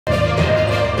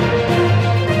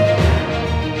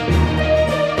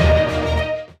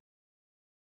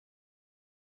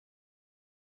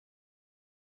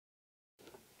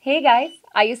Hey guys,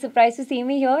 are you surprised to see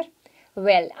me here?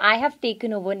 Well, I have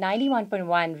taken over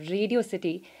 91.1 Radio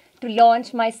City to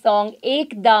launch my song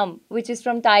Ekdum, which is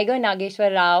from Tiger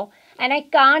Nageswara Rao, and I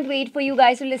can't wait for you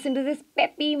guys to listen to this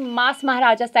peppy Mass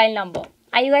Maharaja style number.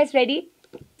 Are you guys ready?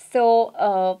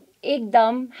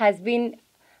 Ekdum has been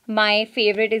my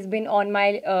favorite. It's been on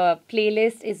my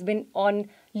playlist. It's been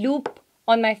on loop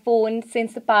on my phone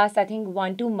since the past, I think,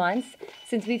 1-2 months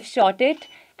since we've shot it.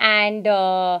 And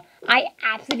I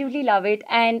absolutely love it.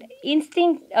 And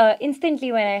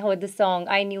instantly when I heard the song,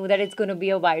 I knew that it's going to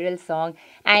be a viral song.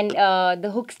 And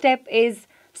the hook step is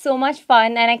so much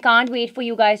fun. And I can't wait for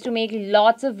you guys to make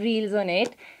lots of reels on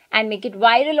it and make it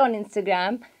viral on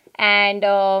Instagram. And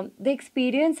the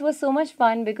experience was so much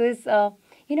fun because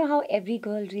you know how every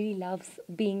girl really loves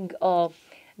being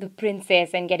the princess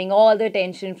and getting all the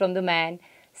attention from the man.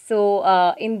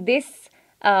 So in this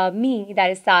me, that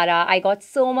is Sarah, I got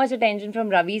so much attention from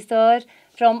Ravi sir,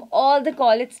 from all the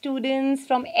college students,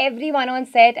 from everyone on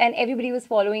set, and everybody was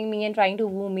following me and trying to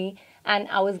woo me, and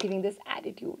I was giving this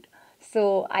attitude.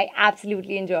 So I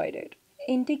absolutely enjoyed it.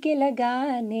 ఇంటికి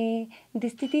లగానే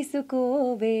దిష్టి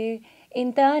తీసుకోవే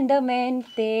ఇంత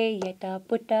అందమెంతే ఎటా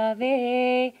పుట్టావే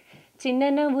చిన్న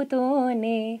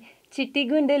నవ్వుతోనే చిట్టి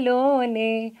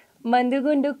గుండెలోనే మందు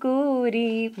గుండు కూరి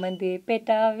మంది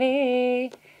పెట్టావే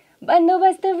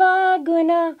బందోబస్తు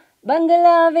వాగున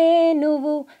బంగళావే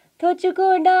నువ్వు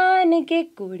తోచుకోవడానికి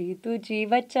కుడి తుచి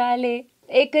వచ్చాలే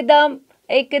ఏకదం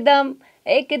ఏకదం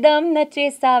ఏకదం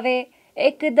నచ్చేసావే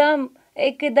ఏకదం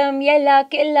एकदम यला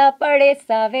केला पड़े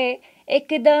सावे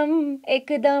एकदम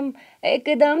एकदम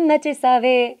एकदम नचे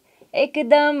सावे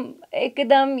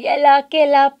एकदम यला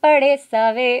केला पड़े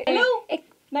Save. Hello,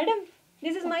 madam.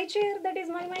 This is my chair. That is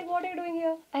my mic. What are you doing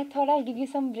here? I thought I'll give you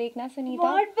some break na, Sunita.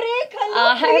 What break? Hello,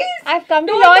 please. I've come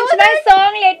to Don't launch do my that.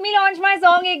 song. Let me launch my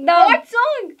song, Ekdum. What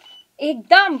song?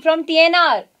 Ekdum from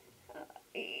TNR.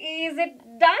 Is it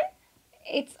done?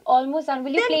 It's almost done.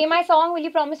 Will you play my song? Will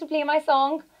you promise to play my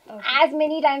song? Okay. As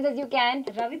many times as you can.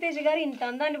 Ravi Teja garu inta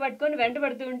andaanni pattukoni ventu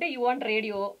padtunte you want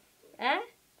radio.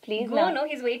 Please go na. No,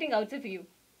 he's waiting outside for you.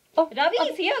 Oh, Ravi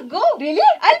is here. Go. Really?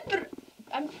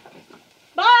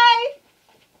 Bye.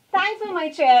 Thanks for my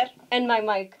chair and my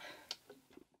mic.